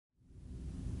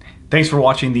Thanks for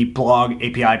watching the blog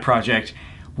API project.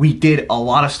 We did a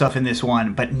lot of stuff in this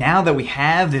one, but now that we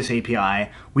have this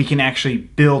API, we can actually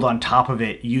build on top of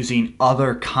it using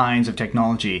other kinds of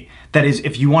technology. That is,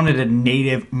 if you wanted a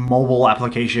native mobile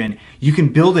application, you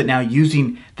can build it now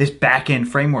using this backend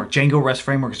framework. Django Rest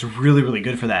Framework is really, really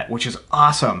good for that, which is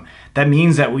awesome. That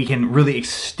means that we can really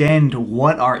extend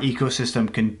what our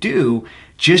ecosystem can do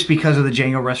just because of the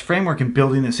Django Rest Framework and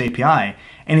building this API.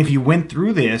 And if you went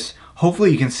through this,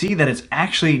 hopefully you can see that it's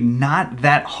actually not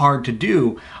that hard to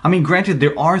do. I mean, granted,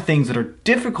 there are things that are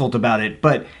difficult about it,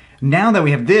 but now that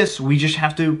we have this, we just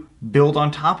have to build on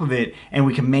top of it and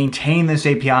we can maintain this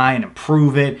API and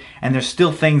improve it. And there's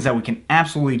still things that we can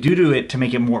absolutely do to it to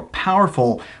make it more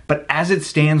powerful. But as it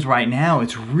stands right now,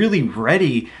 it's really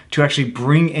ready to actually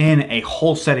bring in a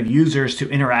whole set of users to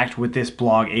interact with this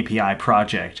blog API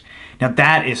project. Now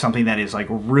that is something that is like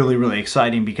really, really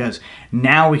exciting because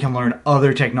now we can learn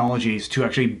other technologies to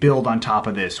actually build on top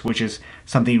of this, which is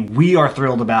something we are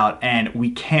thrilled about and we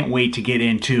can't wait to get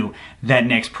into that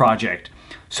next project.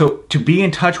 So to be in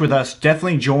touch with us,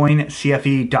 definitely join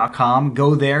CFE.com.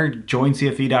 Go there,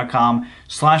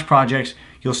 joincfe.com/projects.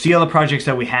 You'll see all the projects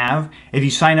that we have. If you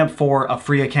sign up for a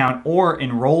free account or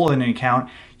enroll in an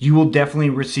account, you will definitely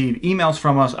receive emails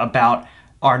from us about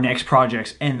our next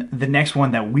projects. And the next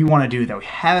one that we want to do that we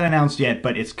haven't announced yet,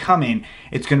 but it's coming,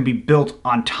 it's going to be built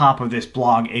on top of this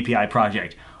blog API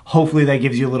project. Hopefully that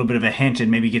gives you a little bit of a hint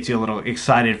and maybe gets you a little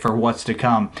excited for what's to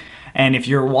come. And if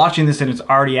you're watching this and it's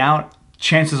already out,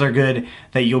 chances are good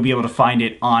that you'll be able to find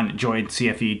it on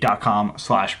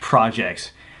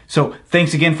joincfe.com/projects. So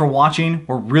thanks again for watching.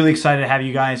 We're really excited to have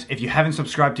you guys. If you haven't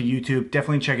subscribed to YouTube,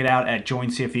 definitely check it out at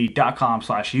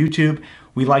joincfe.com/YouTube.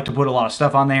 We like to put a lot of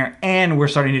stuff on there, and we're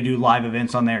starting to do live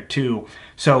events on there too,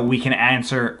 so we can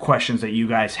answer questions that you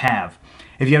guys have.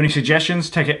 If you have any suggestions,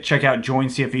 check out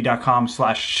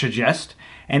joincfe.com/suggest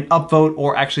and upvote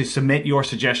or actually submit your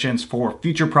suggestions for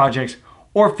future projects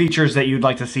or features that you'd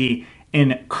like to see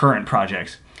in current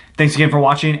projects. Thanks again for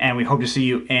watching, and we hope to see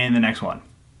you in the next one.